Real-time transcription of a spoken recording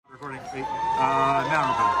Recording. Wait.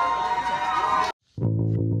 Now recording.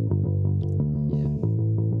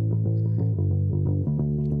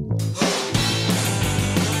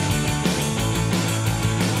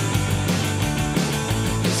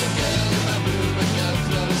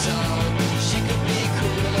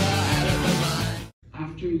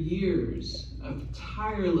 After years of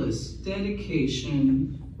tireless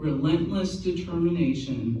dedication, relentless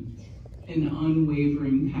determination, and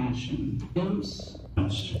unwavering passion.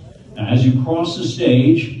 Now, as you cross the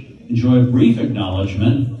stage, enjoy a brief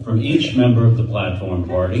acknowledgement from each member of the platform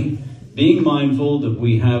party, being mindful that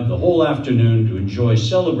we have the whole afternoon to enjoy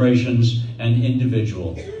celebrations and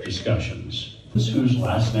individual discussions. Whose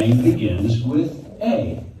last name begins with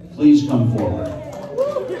A. Please come forward.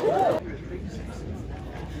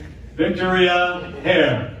 Victoria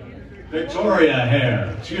Hare,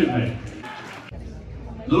 excuse me.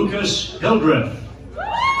 Lucas Hildreth.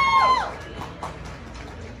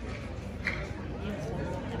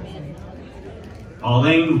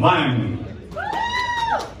 Pauline Wang.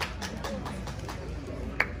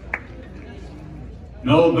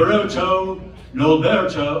 Nolberto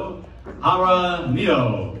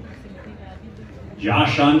Jaramillo.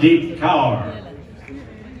 Jashandeep Kaur.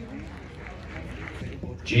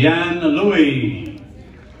 Jian Louis.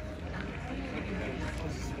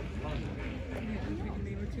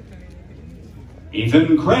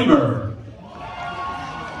 Ethan Kramer.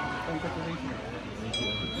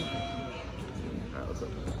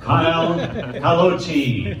 Kyle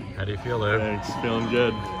Kaloti. How do you feel there? Thanks, feeling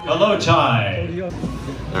good. Kalotai.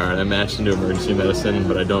 All right, I matched into emergency medicine,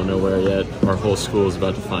 but I don't know where yet. Our whole school is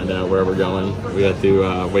about to find out where we're going. We have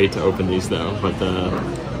to wait to open these though, but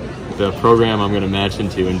the program I'm going to match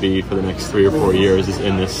into and be for the next 3 or 4 years is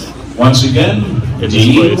in this. Once again,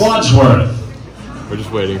 Dean Wadsworth. We're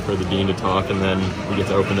just waiting for the dean to talk, and then we get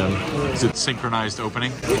to open them. Is it synchronized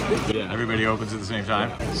opening? Yeah. Everybody opens at the same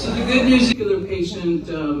time? So the good news, particular patient,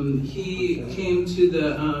 he came to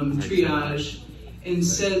the triage and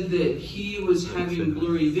said that he was having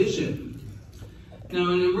blurry vision.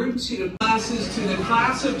 Now in emergency classes to the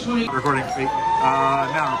class of 20... Recording. Wait. Now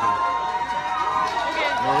recording.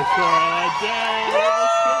 North Shore Day.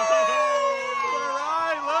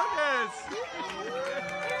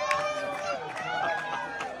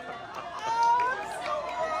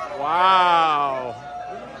 Wow.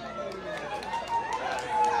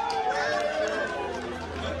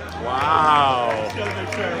 Wow. Just gotta make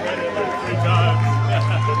sure I read it like 3 times.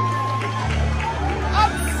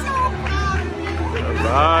 I'm so proud of you. All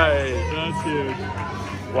right. That's huge.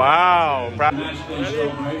 Wow. Ready?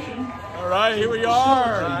 All right, here we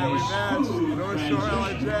are. North Shore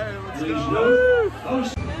LIJ. Let's go.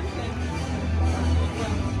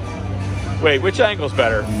 Wait, which angle's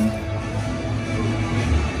better?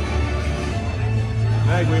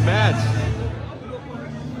 Meg, we matched.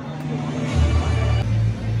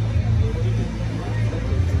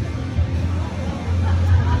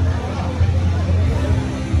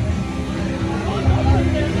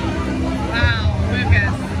 Wow,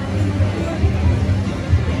 Lucas.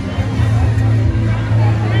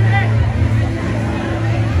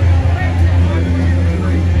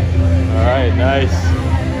 All right, nice.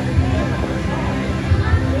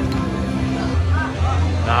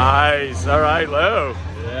 Nice. All right, Lou.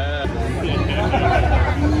 Yeah.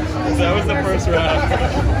 So that was the first round.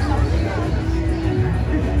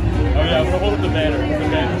 Oh yeah, I'm gonna hold up the banner. The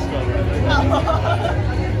banner's fun.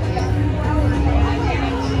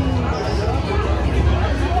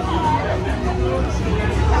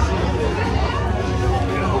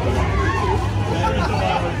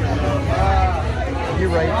 You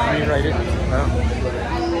write it. Oh.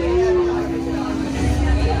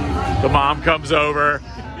 The mom comes over.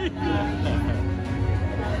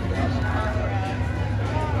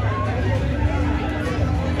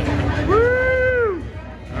 Woo!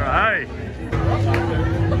 All right.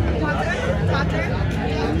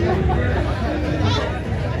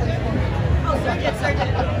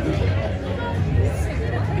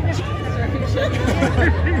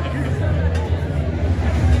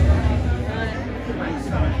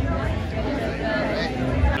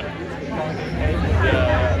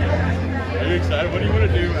 Are you excited? What do you want to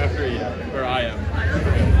do after EM? Or I am?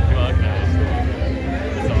 Come on, guys.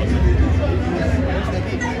 That's awesome.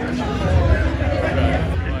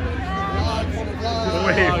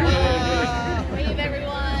 Wave. Wave,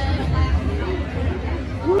 everyone.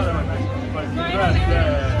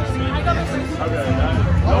 Okay,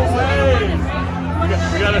 no way!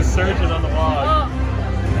 We got a surgeon on the log.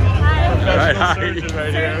 All right, hi. Surgeon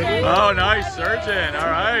right here. Oh, nice surgeon. All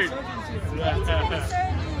right.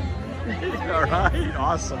 All right,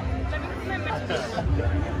 awesome.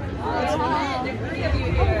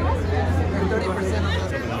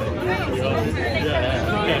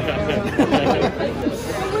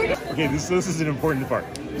 Okay, this is an important part.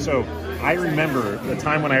 So I remember the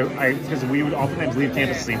time when because we would oftentimes leave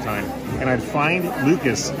campus at the same time, and I'd find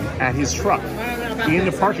Lucas at his truck in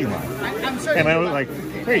the parking lot. And I was like,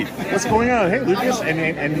 hey, what's going on? Hey, Lucas.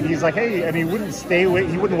 And he's like, hey, and he wouldn't stay away,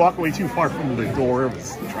 he wouldn't walk away too far from the door of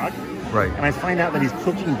his truck. Right. And I find out that he's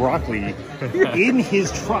cooking broccoli in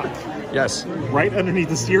his truck. Yes. Right underneath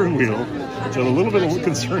the steering wheel, which I'm a little bit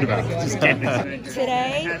concerned about.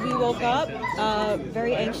 Today, we woke up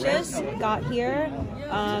very anxious, got here,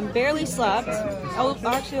 barely slept,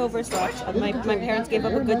 actually overslept. My parents gave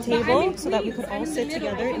up a good table so that we could all sit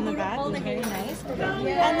together in the back. It was very nice. And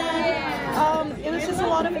then it was just a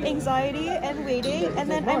lot of anxiety and waiting,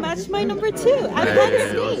 and then I matched my number 2.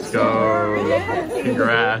 Hey, let's go.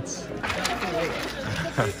 Congrats.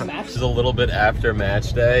 This is a little bit after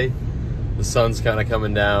match day. The sun's kind of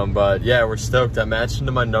coming down, but yeah, we're stoked. I matched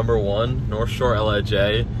into my number 1, North Shore LIJ.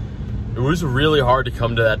 It was really hard to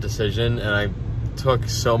come to that decision, and I took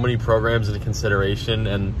so many programs into consideration,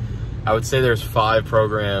 and I would say there's 5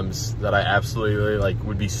 programs that I absolutely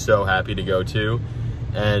would be so happy to go to.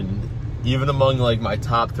 And even among my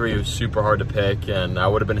top 3, it was super hard to pick, and I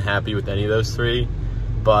would have been happy with any of those 3.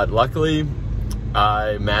 But luckily,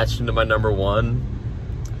 I matched into my number 1.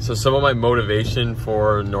 So some of my motivation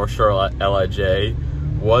for North Shore LIJ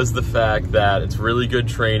was the fact that it's really good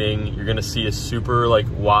training. You're gonna see a super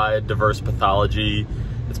wide, diverse pathology.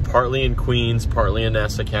 It's partly in Queens, partly in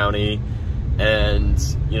Nassau County, and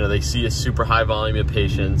they see a super high volume of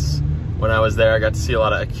patients. When I was there, I got to see a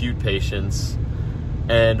lot of acute patients,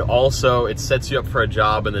 and also it sets you up for a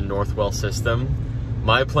job in the Northwell system.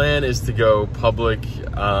 My plan is to go public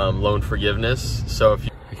loan forgiveness. So if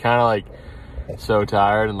you kind of so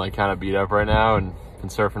tired and kind of beat up right now and been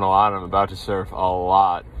surfing a lot. I'm about to surf a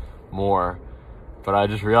lot more, but I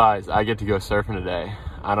just realized I get to go surfing today.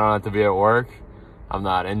 I don't have to be at work. I'm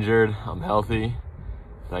not injured. I'm healthy,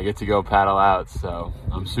 and I get to go paddle out. So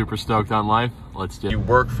I'm super stoked on life. Let's do it. You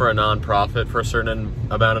work for a nonprofit for a certain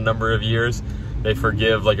number of years. They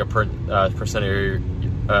forgive a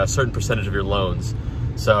certain percentage of your loans.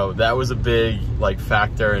 So that was a big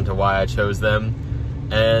factor into why I chose them.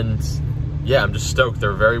 And yeah, I'm just stoked. They're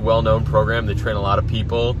a very well-known program. They train a lot of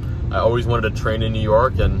people. I always wanted to train in New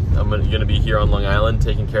York, and I'm going to be here on Long Island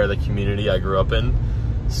taking care of the community I grew up in.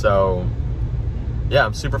 So yeah,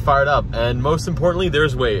 I'm super fired up. And most importantly,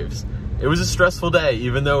 there's waves. It was a stressful day,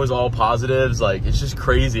 even though it was all positives. It's just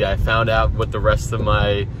crazy. I found out what the rest of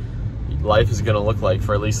my life is going to look like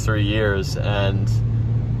for at least 3 years. And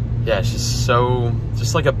yeah, it's just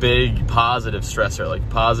a big positive stressor,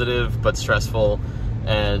 positive but stressful.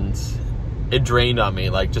 And it drained on me,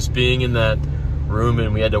 just being in that room,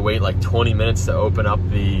 and we had to wait 20 minutes to open up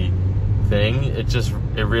the thing. It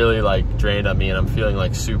really drained on me, and I'm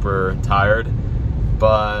feeling super tired,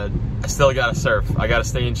 but I still gotta surf. I gotta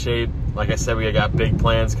stay in shape. Like I said, we got big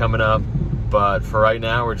plans coming up, but for right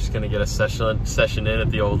now, we're just gonna get a session in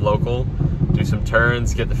at the old local, do some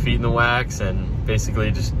turns, get the feet in the wax, and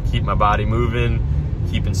basically just keep my body moving,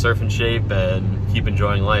 keep in surfing shape, and keep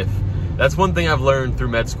enjoying life. That's one thing I've learned through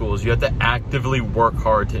med school is you have to actively work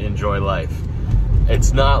hard to enjoy life.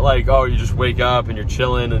 It's not oh, you just wake up and you're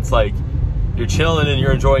chilling. It's you're chilling and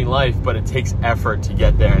you're enjoying life, but it takes effort to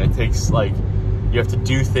get there. And it takes you have to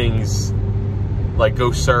do things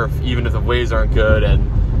go surf, even if the waves aren't good.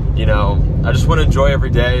 And, I just want to enjoy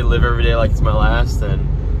every day, live every day like it's my last.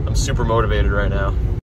 And I'm super motivated right now.